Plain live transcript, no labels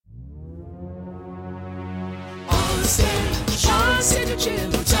stage, Sean stage with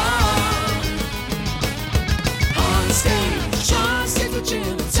Jim and Tom. On stage, Sean stage with Jim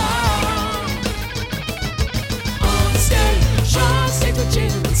and Tom. On stage, Sean stage with Jim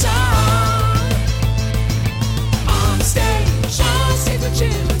and Tom. On stage, Sean stage with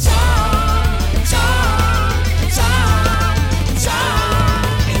Jim and Tom.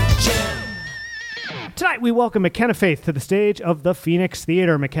 Tom and Jim. Tonight we welcome McKenna Faith to the stage of the Phoenix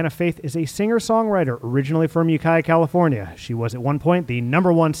Theater. McKenna Faith is a singer-songwriter originally from Ukiah, California. She was at one point the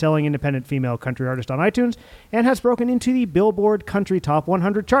 #1 selling independent female country artist on iTunes and has broken into the Billboard Country Top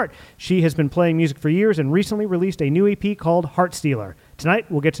 100 chart. She has been playing music for years and recently released a new EP called Heart Stealer. Tonight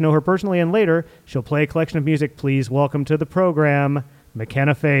we'll get to know her personally, and later she'll play a collection of music. Please welcome to the program,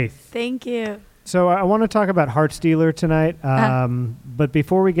 McKenna Faith. Thank you. So I want to talk about Heart Stealer tonight, but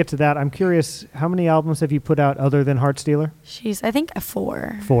before we get to that, I'm curious, how many albums have you put out other than Heart Stealer? Jeez, I think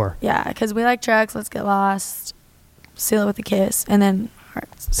 4. 4. Yeah, because we like tracks, Let's Get Lost, Seal It With a Kiss, and then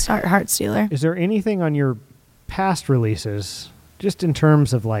Heart Stealer. Is there anything on your past releases, just in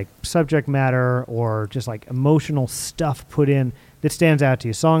terms of like subject matter or just like emotional stuff put in, that stands out to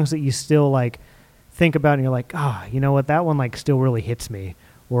you? Songs that you still like think about and you're like, you know what, that one like still really hits me.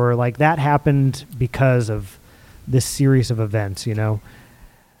 Or like that happened because of this series of events, you know?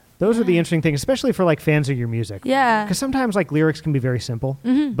 Those are the interesting things, especially for like fans of your music. Yeah. Because sometimes like lyrics can be very simple,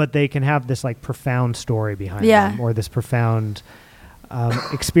 but they can have this like profound story behind them, or this profound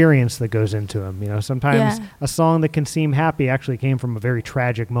experience that goes into them. You know, sometimes a song that can seem happy actually came from a very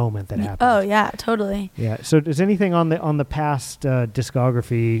tragic moment that happened. Oh yeah, totally. Yeah. So does anything on the past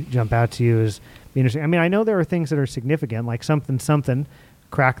discography jump out to you as interesting? I mean, I know there are things that are significant, like Something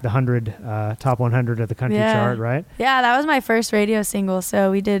cracked the top 100 of the country chart, right? Yeah, that was my first radio single. So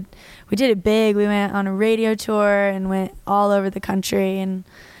we did it big. We went on a radio tour and went all over the country, and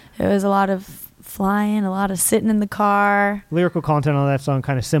it was a lot of flying, a lot of sitting in the car. Lyrical content on that song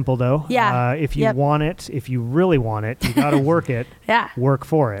kind of simple though. Yeah. If you want it, if you really want it, you got to work it. Yeah. Work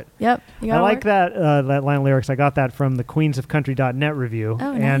for it. Yep. I like that line of lyrics. I got that from the queensofcountry.net review.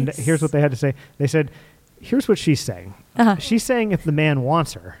 Oh, and nice. Here's what they had to say. They said, here's what she's saying. She's saying if the man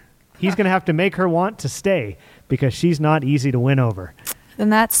wants her, he's going to have to make her want to stay because she's not easy to win over.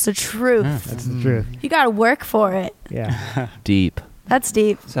 And that's the truth. That's the truth. You got to work for it. Yeah. Deep. That's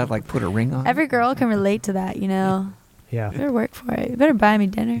deep. Does that like put a ring on? Every girl can relate to that, you know. Yeah. You better work for it. You better buy me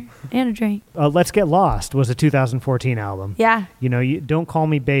dinner and a drink. Let's Get Lost was a 2014 album. Yeah. You know, Don't Call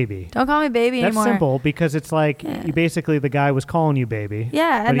Me Baby. Don't call me baby That's anymore. simple because it's like you basically the guy was calling you baby.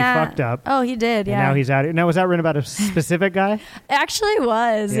 Yeah. But and he fucked up. Oh, he did. Yeah. And now he's out. Now, was that written about a specific guy? It actually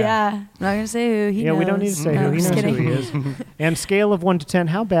was. Yeah. I'm not going to say who. He knows. We don't need to say No, who. He just knows kidding. who he is. And scale of 1 to 10,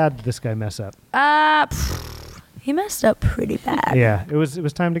 how bad did this guy mess up? He messed up pretty bad. Yeah. It was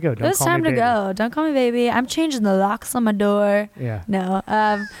time to go. It was time to go. Don't call me baby. I'm changing the locks on my door. Yeah. No.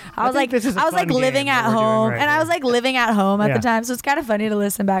 I was like, this is a I was fun like living game that at we're doing home, right and I here. was like living at home at Yeah. the time, so it's kind of funny to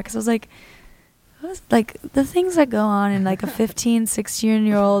listen back because I was like, the things that go on in like a 15,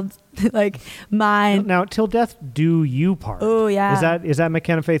 16-year-old like mind. Now, Till Death Do You Part. Oh yeah. Is that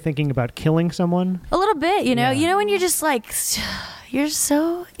McKenna Faith thinking about killing someone? A little bit, you know. Yeah. You know when you're just like, you're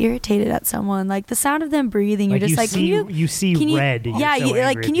so irritated at someone, like the sound of them breathing. You're just like, you see red. You're Yeah, so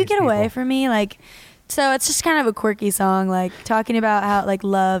like, angry can at you these get away people. from me? Like, so it's just kind of a quirky song, like talking about how like you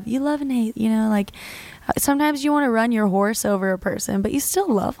love and hate. You know, like sometimes you want to run your horse over a person, but you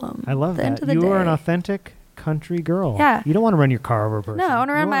still love them. I love at the end that. of the You are day. an authentic country girl. Yeah. You don't want to run your car over a person. No, I want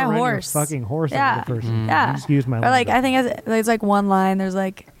to You run my wanna horse. Your fucking horse Yeah. over the person. Yeah. Excuse my Or like language. I think there's like one line. There's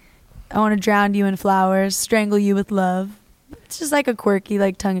like, I want to drown you in flowers, strangle you with love. It's just like a quirky,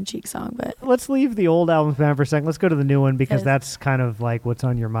 like tongue-in-cheek song, but Let's leave the old albums behind for a second. Let's go to the new one because Yes. that's kind of like what's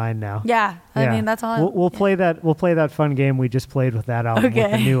on your mind now. yeah. I Yeah. mean, that's all. We'll play that. We'll play that fun game we just played with that album. Okay.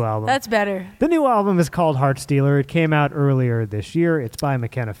 With the new album. That's better. The new album is called Heart Stealer. It came out earlier this year. It's by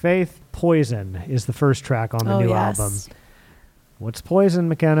McKenna Faith. Poison is the first track on the new album. What's Poison,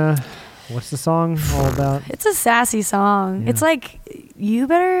 McKenna? What's the song all about? It's a sassy song. Yeah. It's like, you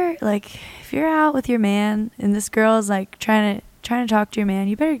better, like, if you're out with your man and this girl is like trying to talk to your man,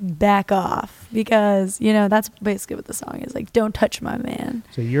 you better back off because, you know, that's basically what the song is. Like, don't touch my man.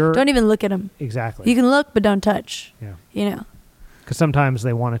 So you're Don't even look at him. exactly. You can look, but don't touch. Yeah. You know? Because sometimes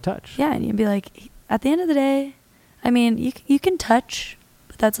they want to touch. Yeah, and you'd be like, at the end of the day, I mean, you can touch,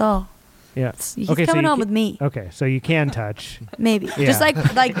 but that's all. Yeah. He's Okay, so coming you home ca- with me. Okay, so you can touch. Maybe. Yeah. Just like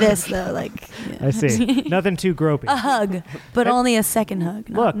this, though. Like, yeah. I see. Nothing too gropey. A hug, but only a second hug.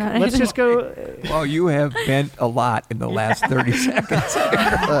 Look, let's just go. Well, you have bent a lot in the last 30 seconds.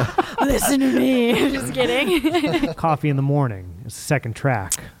 Listen to me. Just kidding. Coffee in the Morning is the second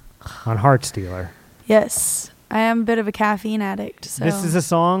track on Heart Stealer. Yes. I am a bit of a caffeine addict. So. This is a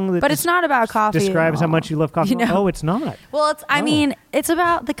song that but it's not about coffee. describes at how all. much you love coffee. You know? Oh, it's not. Well, it's. I Oh. mean, it's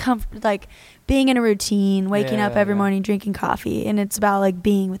about the comfort, like being in a routine, waking up Yeah, every yeah. morning, drinking coffee, and it's about like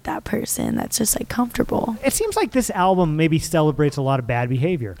being with that person that's just like comfortable. It seems like this album maybe celebrates a lot of bad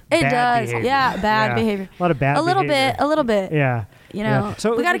behavior. It Bad does, behavior. yeah, bad Yeah. behavior. A lot of bad a little behavior. bit, a little bit. Yeah. You know, Yeah.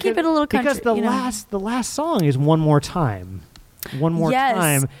 So we got to keep it a little country. because the you know? last song is One More Time. One More Yes.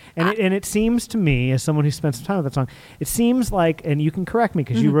 Time. And it seems to me, as someone who spent some time with that song, it seems like, and you can correct me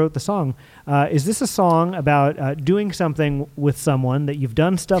because Mm-hmm. you wrote the song, is this a song about doing something with someone that you've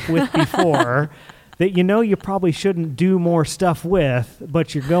done stuff with before that you know you probably shouldn't do more stuff with,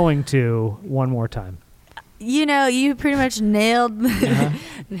 but you're going to one more time? You know, you pretty much nailed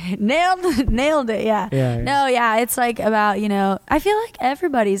nailed it. Yeah. Yeah. No, yeah, it's like about, you know, I feel like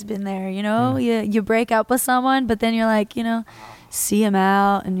everybody's been there, you know. You break up with someone, but then you're like, you know, see him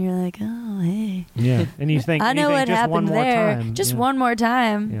out and you're like, "Oh, hey. Yeah. And you think, I know what just one happened more there. time. Just Yeah. one more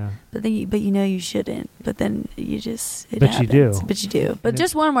time." Yeah. But then you know you shouldn't. But then you just it But you do. happens. But you do. But And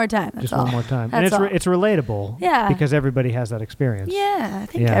just one more time. That's Just all. one more time. That's And it's all. it's relatable. Yeah. Because everybody has that experience. Yeah, I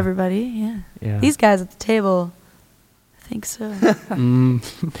think Yeah. everybody, yeah. Yeah. These guys at the table, I think so.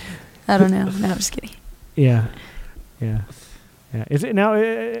 I don't know. No, I'm just kidding. Yeah. Yeah. Yeah. Is it now?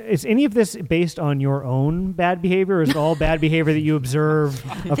 Is any of this based on your own bad behavior, or is it all bad behavior that you observe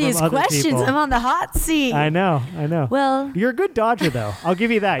from These other questions, people? I'm on the hot seat. I know. Well, You're a good dodger, though. I'll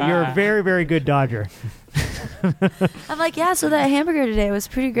give you that. You're a very, very good dodger. I'm like, yeah, so that hamburger today was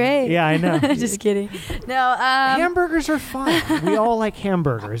pretty great. Yeah, I know. Just kidding. No, Hamburgers are fun. We all like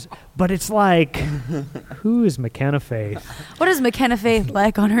hamburgers, but it's like, who is McKenna Faith? what does McKenna Faith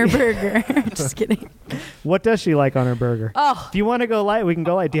like on her burger? Just kidding. What does she like on her burger? Oh, Do you want to go light? We can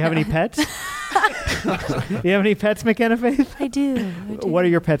go light. Do you have any pets? Do you have any pets, McKenna Faith? I do. What are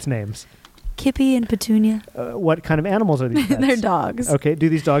your pets' names? Kippy and Petunia? What kind of animals are these pets? They're dogs. Okay. Do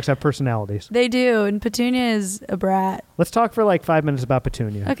these dogs have personalities? They do, and Petunia is a brat. Let's talk for like 5 minutes about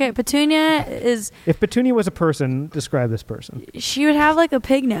Petunia. Okay, Petunia is, If Petunia was a person, describe this person. she would have like a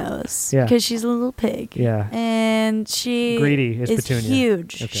pig nose. Yeah. Because she's a little pig. Yeah. And she Greedy is Petunia.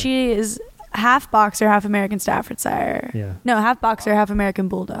 huge. Okay. She is half boxer, half American Staffordshire. Yeah. No, half boxer, half American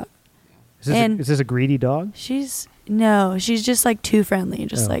Bulldog. Is this a greedy dog? She's just like too friendly,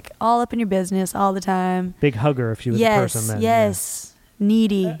 just Oh. like all up in your business all the time. Big hugger if she was a person then. Yes,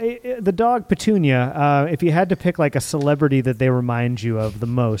 needy. The dog Petunia, if you had to pick like a celebrity that they remind you of the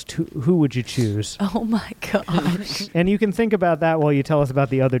most, who would you choose? Oh my gosh. And you can think about that while you tell us about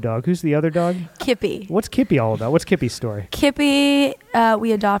the other dog. Who's the other dog? Kippy. What's Kippy all about? What's Kippy's story? Kippy,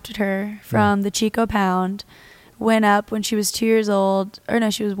 we adopted her from the Chico Pound. Went up when she was 2 years old. Or no,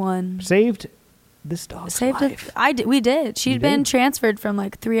 she was 1. Saved this dog's Saved it. life. We did. She'd You been did? transferred from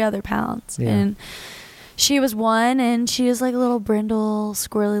like 3 other pounds. Yeah. And she was 1, and she was like a little brindle,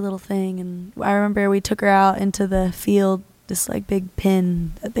 squirrely little thing. And I remember we took her out into the field, this like big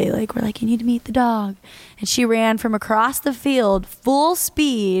pen that they like were like, you need to meet the dog. And she ran from across the field full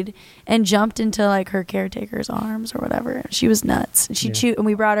speed and jumped into like her caretaker's arms or whatever. She was nuts. And she Yeah. chewed, and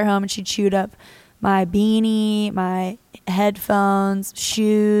we brought her home, and she chewed up my beanie, my headphones,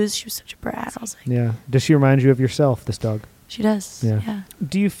 shoes. She was such a brat. I was like, Yeah. Does she remind you of yourself, this dog? she does. Yeah. Yeah.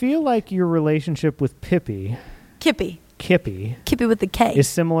 Do you feel like your relationship with Kippy Kippy with the K. is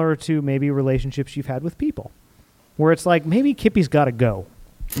similar to maybe relationships you've had with people? Where it's like, maybe Kippy's got to go.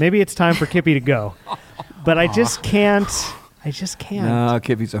 Maybe it's time for Kippy to go. But I just can't. No,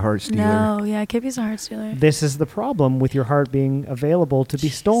 Kippy's a heart stealer. No, yeah, Kippy's a heart stealer. This is the problem with your heart being available to be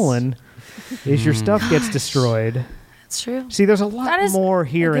stolen, is your stuff gets destroyed. It's true. See, there's a That lot is more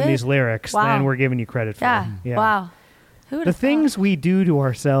here in good. these lyrics Wow. than we're giving you credit for. Yeah. Wow. Who would The have things we do to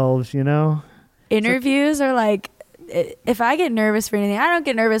ourselves, you know? interviews are like, if I get nervous for anything, I don't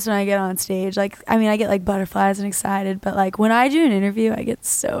get nervous when I get on stage. Like, I mean, I get like butterflies and excited, but like when I do an interview, I get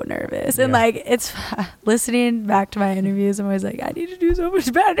so nervous. And Yeah. like, it's listening back to my interviews, I'm always like, I need to do so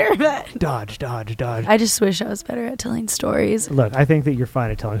much better. But Dodge. I just wish I was better at telling stories. Look, I think that you're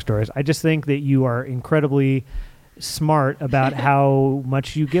fine at telling stories. I just think that you are incredibly smart about how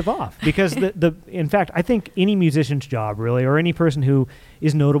much you give off, because in fact, I think any musician's job really, or any person who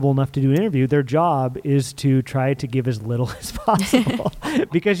is notable enough to do an interview, their job is to try to give as little as possible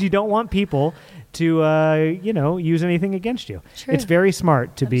because you don't want people to use anything against you. True. It's very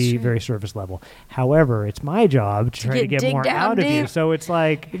smart to That is be true. very surface level. However, it's my job to try to get dig more down out of you. deep. So it's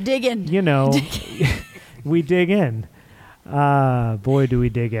like, You're digging. we dig in. Boy, do we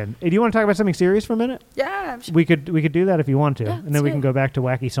dig in. Hey, do you want to talk about something serious for a minute? Yeah, I'm sure. We could do that if you want to, Yeah, and then let's we do can it. go back to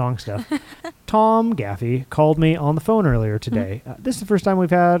wacky song stuff. Tom Gaffey called me on the phone earlier today. This is the first time we've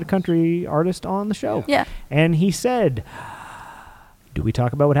had a country artist on the show. Yeah. And he said, do we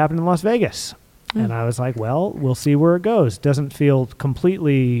talk about what happened in Las Vegas? And I was like, well, we'll see where it goes. Doesn't feel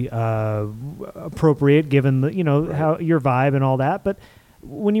completely appropriate given the, how your vibe and all that. But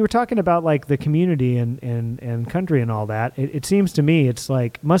when you were talking about like the community and country and all that, it seems to me it's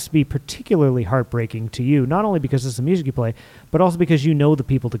like must be particularly heartbreaking to you, not only because it's the music you play, but also because you know the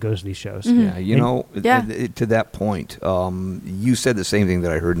people that goes to these shows. Yeah, to that point, you said the same thing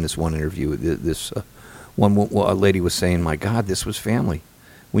that I heard in this one interview. This a lady was saying, "My God, this was family."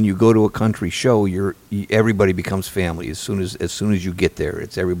 When you go to a country show, everybody becomes family as soon as you get there.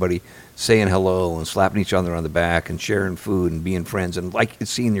 It's everybody saying hello and slapping each other on the back and sharing food and being friends and like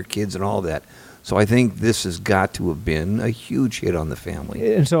seeing your kids and all that. So I think this has got to have been a huge hit on the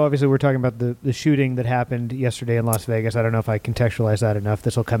family. And so obviously we're talking about the shooting that happened yesterday in Las Vegas. I don't know if I contextualized that enough.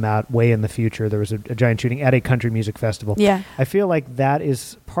 This will come out way in the future. There was a giant shooting at a country music festival. Yeah. I feel like that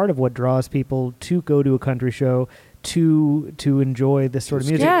is part of what draws people to go to a country show, to enjoy this sort of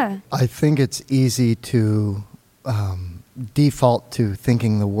music. Yeah. I think it's easy to default to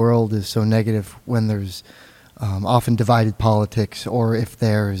thinking the world is so negative when there's often divided politics, or if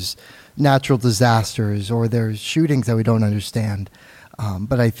there's natural disasters, or there's shootings that we don't understand.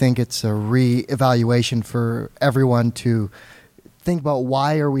 But I think it's a re-evaluation for everyone to think about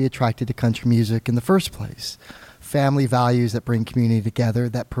why are we attracted to country music in the first place. Family values that bring community together,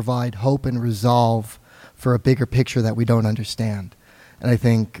 that provide hope and resolve for a bigger picture that we don't understand. And I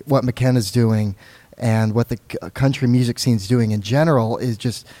think what McKenna's doing and what the country music scene's doing in general is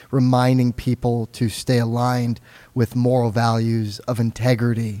just reminding people to stay aligned with moral values of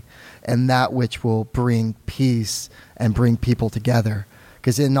integrity and that which will bring peace and bring people together.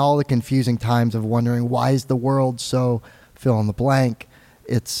 Because in all the confusing times of wondering why is the world so fill in the blank,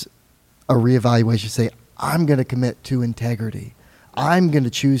 it's a reevaluation to say, I'm going to commit to integrity. I'm going to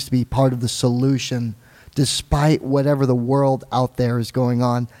choose to be part of the solution. Despite whatever the world out there is going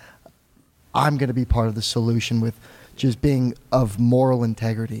on, I'm going to be part of the solution with just being of moral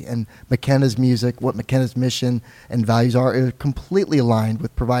integrity. And McKenna's music, what McKenna's mission and values are completely aligned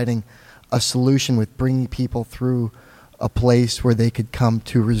with providing a solution, with bringing people through a place where they could come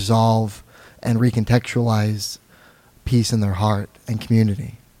to resolve and recontextualize peace in their heart and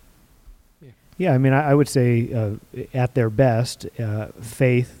community. Yeah, I mean, I would say at their best,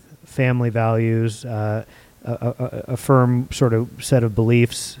 faith, family values, a firm sort of set of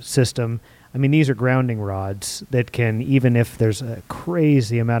beliefs system. I mean, these are grounding rods that can, even if there's a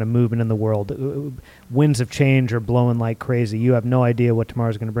crazy amount of movement in the world, winds of change are blowing like crazy. You have no idea what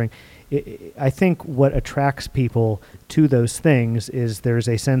tomorrow's going to bring. I think what attracts people to those things is there's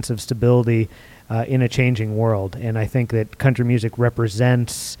a sense of stability in a changing world. And I think that country music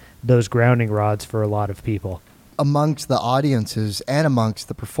represents those grounding rods for a lot of people. Amongst the audiences and amongst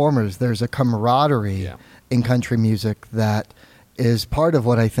the performers, there's a camaraderie in country music that is part of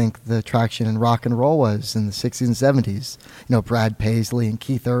what I think the attraction in rock and roll was in the 60s and 70s. You know, Brad Paisley and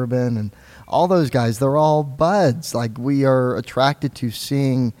Keith Urban and all those guys, they're all buds. Like, we are attracted to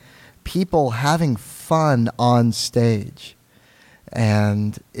seeing people having fun on stage.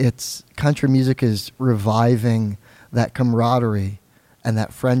 And country music is reviving that camaraderie and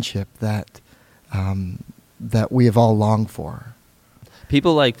that friendship that we have all longed for.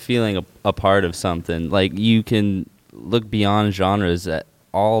 People like feeling a part of something. Like, you can look beyond genres at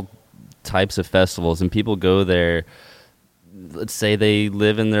all types of festivals, and people go there. Let's say they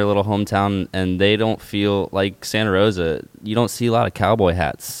live in their little hometown and they don't feel like Santa Rosa. You don't see a lot of cowboy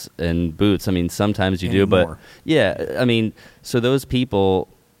hats and boots. I mean, sometimes you do, but yeah, I mean, so those people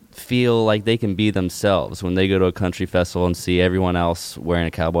feel like they can be themselves when they go to a country festival and see everyone else wearing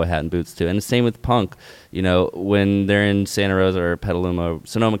a cowboy hat and boots too. And the same with punk, you know, when they're in Santa Rosa or Petaluma, or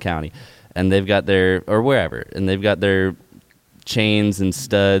Sonoma County, and they've got or wherever, and they've got their chains and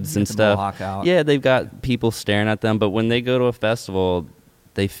studs and stuff. Yeah, they've got people staring at them, but when they go to a festival,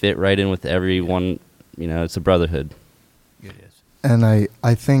 they fit right in with everyone. You know, it's a brotherhood. It is. And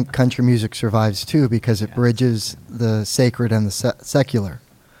I think country music survives too because it bridges the sacred and the secular.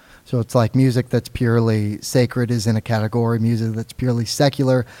 So it's like music that's purely sacred is in a category, music that's purely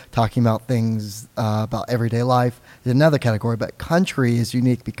secular, talking about things about everyday life, is another category. But country is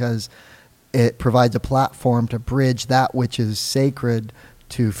unique because it provides a platform to bridge that which is sacred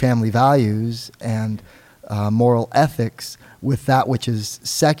to family values and moral ethics with that which is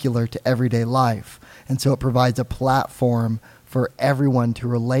secular to everyday life. And so it provides a platform for everyone to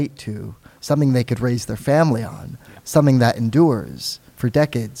relate to, something they could raise their family on, something that endures for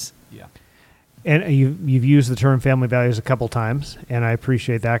decades. And you've used the term family values a couple times, and I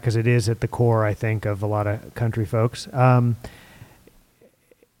appreciate that because it is at the core, I think, of a lot of country folks.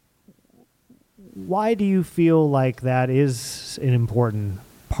 Why do you feel like that is an important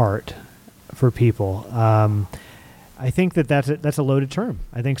part for people? I think that's a loaded term.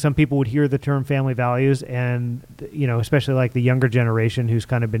 I think some people would hear the term family values and, especially like the younger generation who's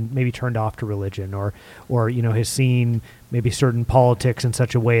kind of been maybe turned off to religion or has seen maybe certain politics in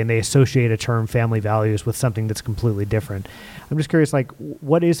such a way and they associate a term family values with something that's completely different. I'm just curious, like,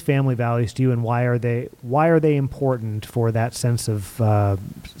 what is family values to you and why are they important for that sense of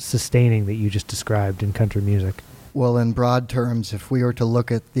sustaining that you just described in country music? Well, in broad terms, if we were to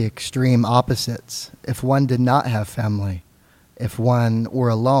look at the extreme opposites, if one did not have family, if one were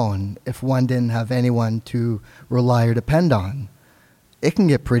alone, if one didn't have anyone to rely or depend on, it can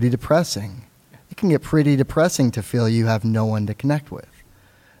get pretty depressing. It can get pretty depressing to feel you have no one to connect with.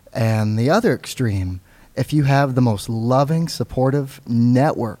 And the other extreme, if you have the most loving, supportive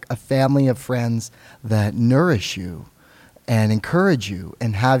network, a family of friends that nourish you and encourage you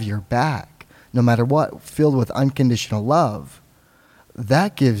and have your back, no matter what, filled with unconditional love,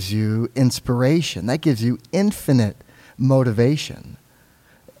 that gives you inspiration. That gives you infinite motivation.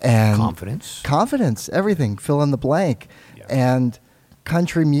 And confidence, everything, fill in the blank. Yeah. And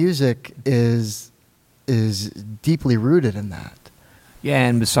country music is deeply rooted in that. Yeah,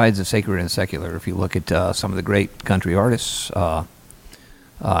 and besides the sacred and secular, if you look at some of the great country artists,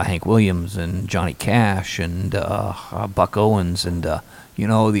 Hank Williams and Johnny Cash and Buck Owens and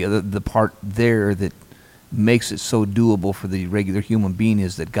the part there that makes it so doable for the regular human being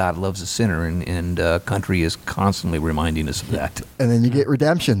is that God loves a sinner, and country is constantly reminding us of that. And then you get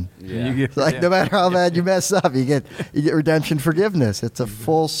redemption. Yeah. No matter how bad you mess up, you get redemption, forgiveness. It's a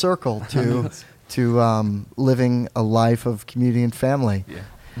full circle to living a life of community and family. Yeah.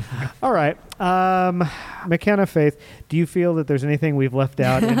 All right. McKenna Faith, do you feel that there's anything we've left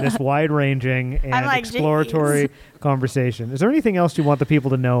out in this wide-ranging and exploratory conversation? Is there anything else you want the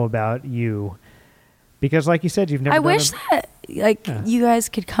people to know about you? Because like you said, you've never that you guys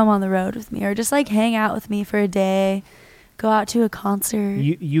could come on the road with me or just like hang out with me for a day, go out to a concert.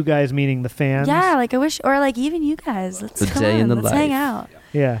 You guys meaning the fans? Yeah, like I wish, or like even you guys. Let's hang out.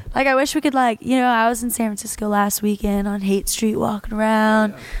 Yeah. Like I wish we could I was in San Francisco last weekend on Haight Street walking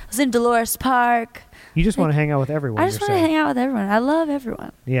around. I was in Dolores Park. You just want to hang out with everyone. I just want to hang out with everyone. I love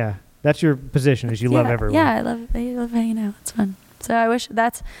everyone. Yeah. That's your position is you love everyone. Yeah, I love hanging out. It's fun. So I wish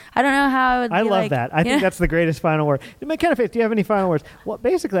I don't know how it would be. I love that. I think that's the greatest final word. McKenna Faith, do you have any final words? Well,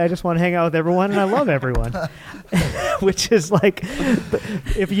 basically, I just want to hang out with everyone, and I love everyone. Which is like,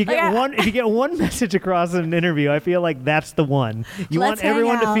 if you get one message across in an interview, I feel like that's the one. You want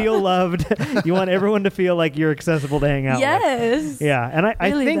everyone to feel loved. You want everyone to feel like you're accessible to hang out with. Yes. Yeah, and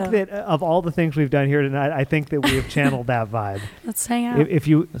I think that of all the things we've done here tonight, I think that we have channeled that vibe. Let's hang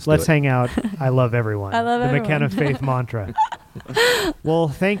out. Let's hang out. I love everyone. I love everyone. The McKenna Faith mantra. Well,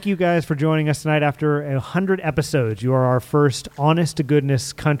 thank you guys for joining us tonight after 100 episodes. You are our first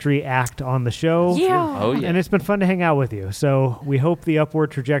honest-to-goodness country act on the show. Yeah. Oh, yeah. And it's been fun to hang out with you. So we hope the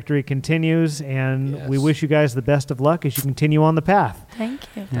upward trajectory continues, and we wish you guys the best of luck as you continue on the path. Thank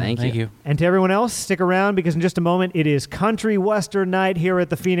you. Thank you. And to everyone else, stick around because in just a moment, it is Country Western Night here at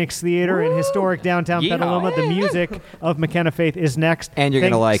the Phoenix Theater in historic downtown Petaluma. The music of McKenna Faith is next. And you're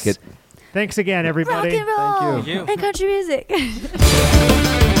going to like it. Thanks again, everybody. Rock and roll. Thank you. And country music.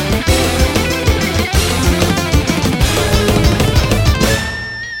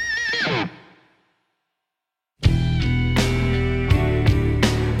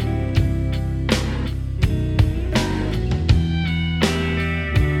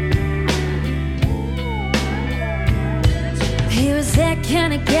 He was that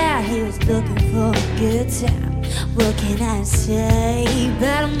kind of guy, he was looking for a good time. What can I say?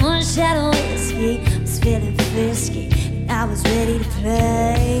 About a one shot of whiskey, was feeling frisky, and I was ready to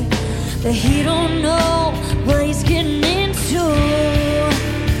play. But he don't know what he's getting into.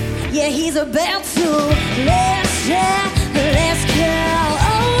 Yeah, he's about to. Let's try, let's go.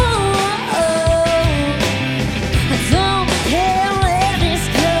 Oh, I don't care where this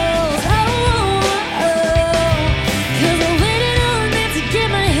goes. Oh, 'cause I waited all night to get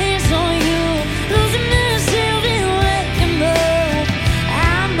my hands on you. Losing myself in waking up.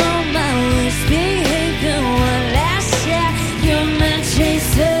 I'm on my way, speaking one last shot. You're my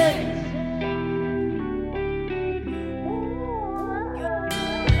chaser.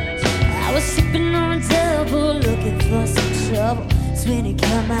 I was sipping on a double, looking for some trouble. It's when it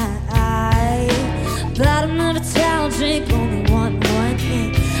caught my eye. Bottom of the towel, drink only one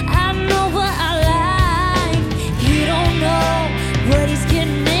thing. I know what I like. He don't know what he's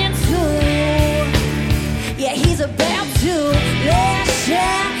getting into.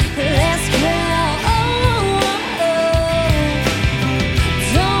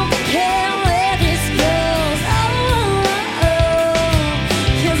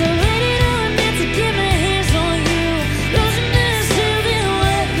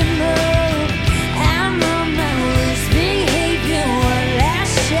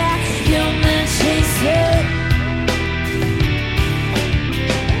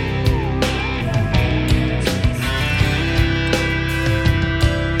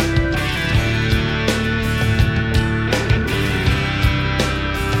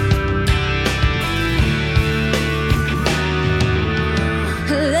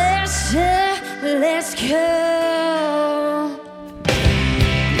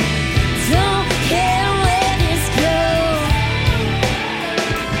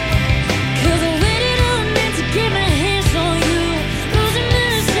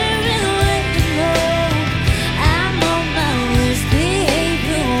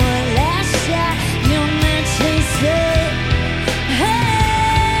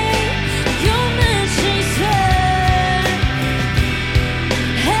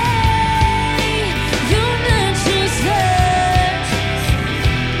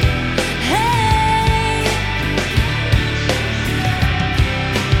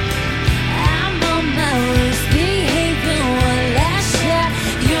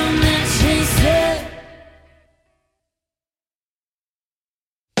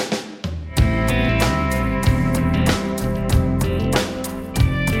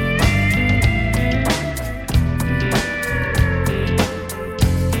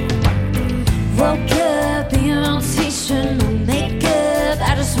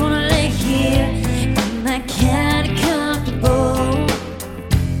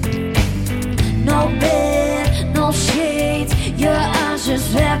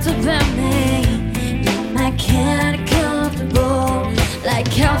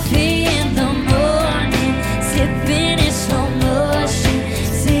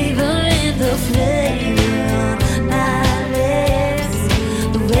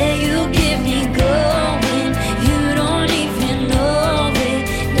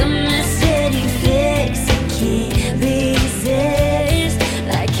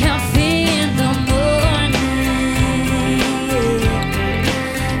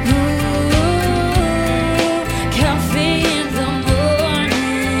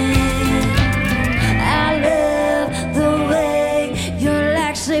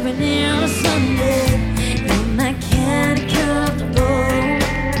 sleeping in on a Sunday. You're my kind of comfortable.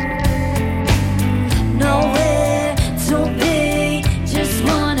 Nowhere to be, just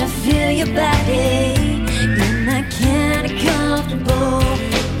wanna feel your body. You're my kind of comfortable,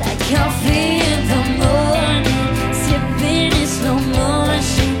 like coffee in the morning, sipping in slow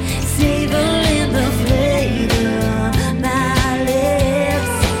motion, savoring the flavor of my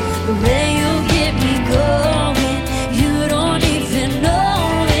lips. The way you get me going, you don't even know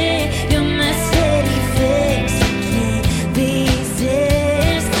it. You're my steady fix, you can't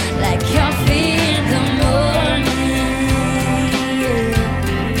resist, like coffee in the morning.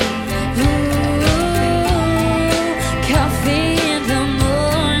 Ooh, coffee in the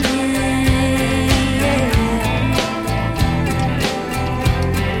morning.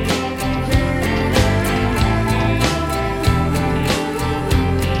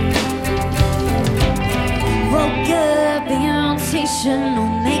 Woke up in your own t-shirt, no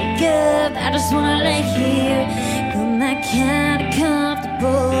makeup. I just wanna lay here, you're my kind of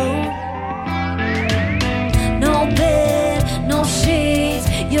comfortable. No bed, no sheets,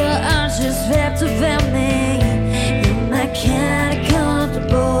 your arms just wrapped around me. You're my kind of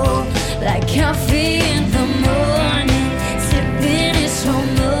comfortable, like coffee in the morning, sipping in slow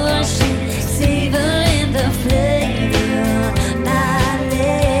motion, savoring the flavor of my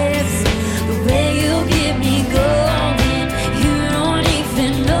lips. The way you get me going, you don't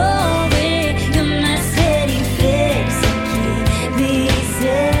even know it. You're my steady fix, I can't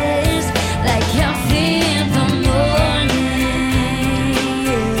resist, like coffee in the morning.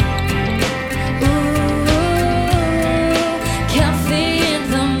 Ooh, coffee in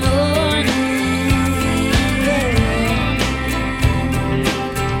the morning.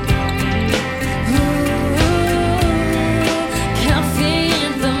 Ooh, coffee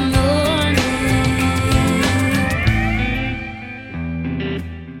in the morning.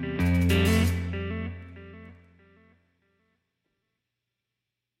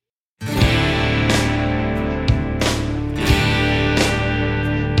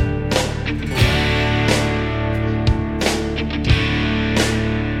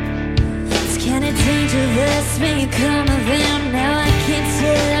 It's kinda dangerous when you come around. Now I can't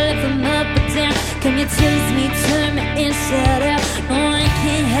tell if I'm up or down. Come you taste me, turn me inside out. No, I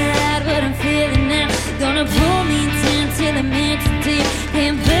can't hide what I'm feeling now. Gonna pull me down till I'm in too deep.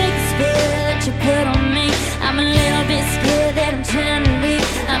 Can't break the spell that you put on me. I'm a little bit scared that I'm trying to leave.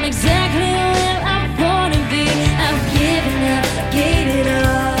 I'm exactly where I wanna be. I've given up, gave it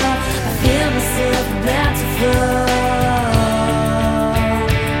all. I feel myself about to fall.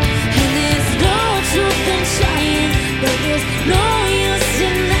 And there's no truth in trying, but there's no use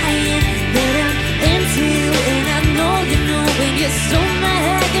denying that I'm into you, and I know you know when you stole my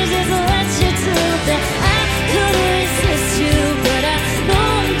heart, 'cause there's what you do that I could resist you, but I know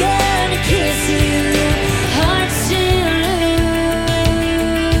I'm gonna kiss you. Heart still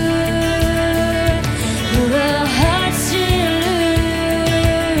heart still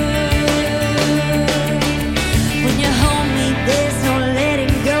when you hold me, there's no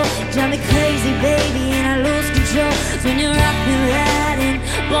letting go. Drive me crazy, baby, and I lose control. When you rock me right and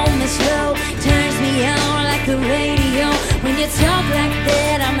blow me slow, turns me on like the radio. When you talk like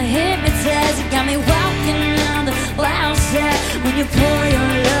that, I'm hypnotized. You got me walking on the wild side. When you pour your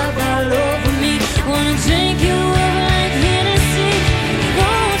love all over me, wanna drink you up like Hennessy.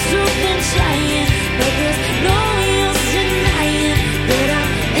 No truth in trying, but there's no use denying that I'm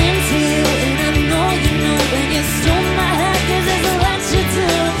into you, and I know you know when you stole my heart, 'cause that's what you do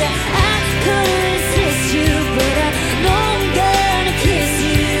that I could resist you, but I know I'm gonna kiss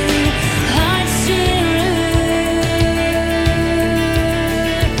you. Heart still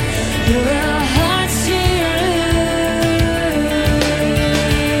you're a heart still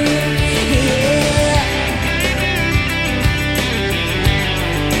yeah.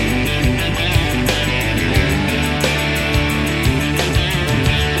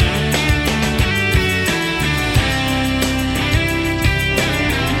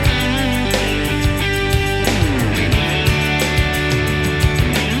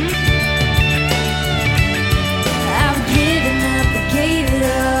 I've given up, I gave it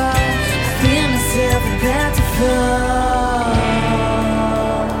all. I feel myself about to fall.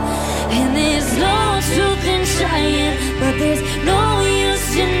 And there's no truth in trying, but there's no use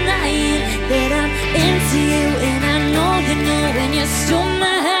denying that I'm into you, and I know you know when you stole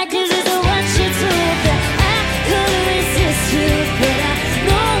my heart, 'cause it's what you do that I could resist you, but I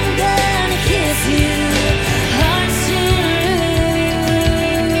know I'm gonna kiss you. Heart still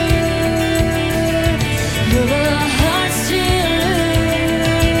you're a heart still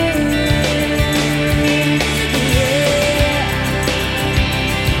yeah.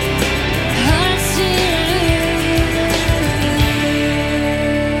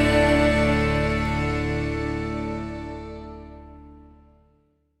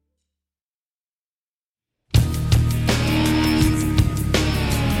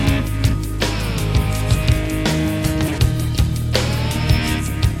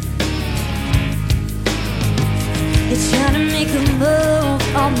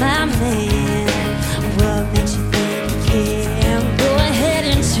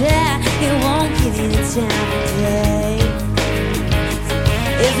 time of day.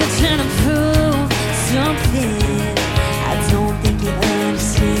 If you're trying to prove something, I don't think you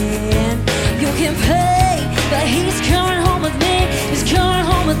understand. You can pay, but he's coming home with me. He's coming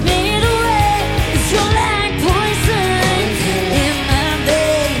home with me either way. It's your like poison in my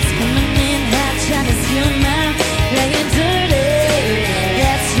veins, coming in hot, trying to steal my playing dirty.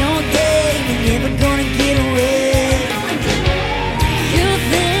 That's your game, you're never gonna get away. You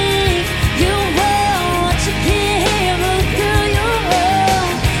think you want what you can't, but girl, you're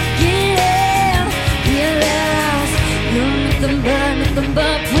wrong. Get out, get lost. You're nothing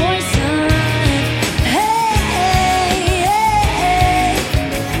but poison. Hey, hey, hey.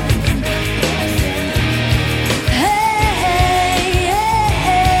 Hey,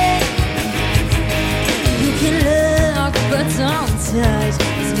 hey. You can look, but don't touch.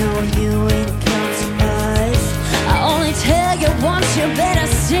 There's no you when it comes to us. I only tell you once, you better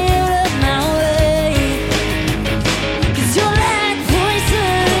steer it my way. 'Cause you're like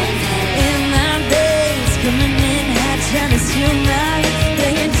poison in my veins, coming in hot, trying to steal my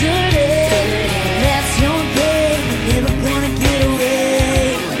playing dirty. That's your game, you're never gonna get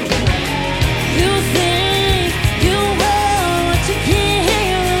away. You think you want what you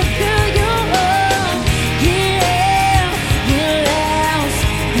can't, girl, you're wrong. Get out, get lost.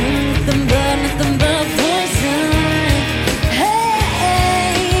 You're nothing but poison. Hey, hey,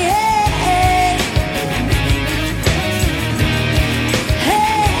 hey.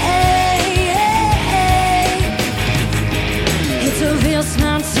 Hey, hey, hey. It's a real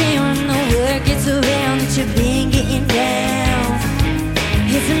smart team when the work gets around that you've been getting down.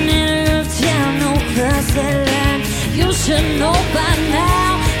 It's a matter of time, no cross that line. You should know by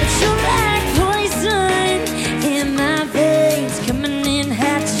now that you like poison in my veins, coming in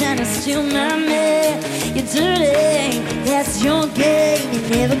hot, trying to steal my man. You're dirty, that's your game.